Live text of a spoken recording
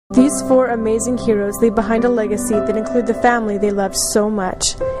These four amazing heroes leave behind a legacy that include the family they loved so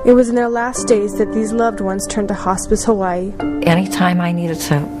much. It was in their last days that these loved ones turned to Hospice Hawaii. Anytime I needed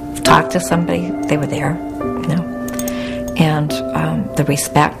to talk to somebody, they were there, you know. And the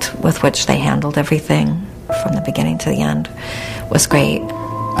respect with which they handled everything from the beginning to the end was great.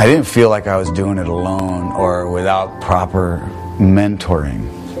 I didn't feel like I was doing it alone or without proper mentoring.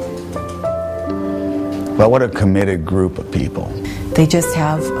 But what a committed group of people. They just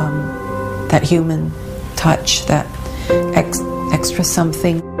have that human touch, that extra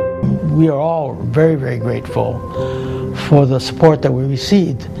something. We are all very, very grateful for the support that we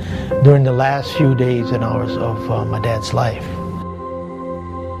received during the last few days and hours of my dad's life.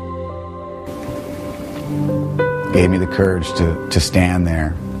 Gave me the courage to stand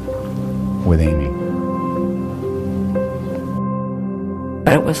there with Amy.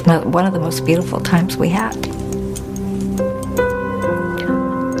 But it was one of the most beautiful times we had.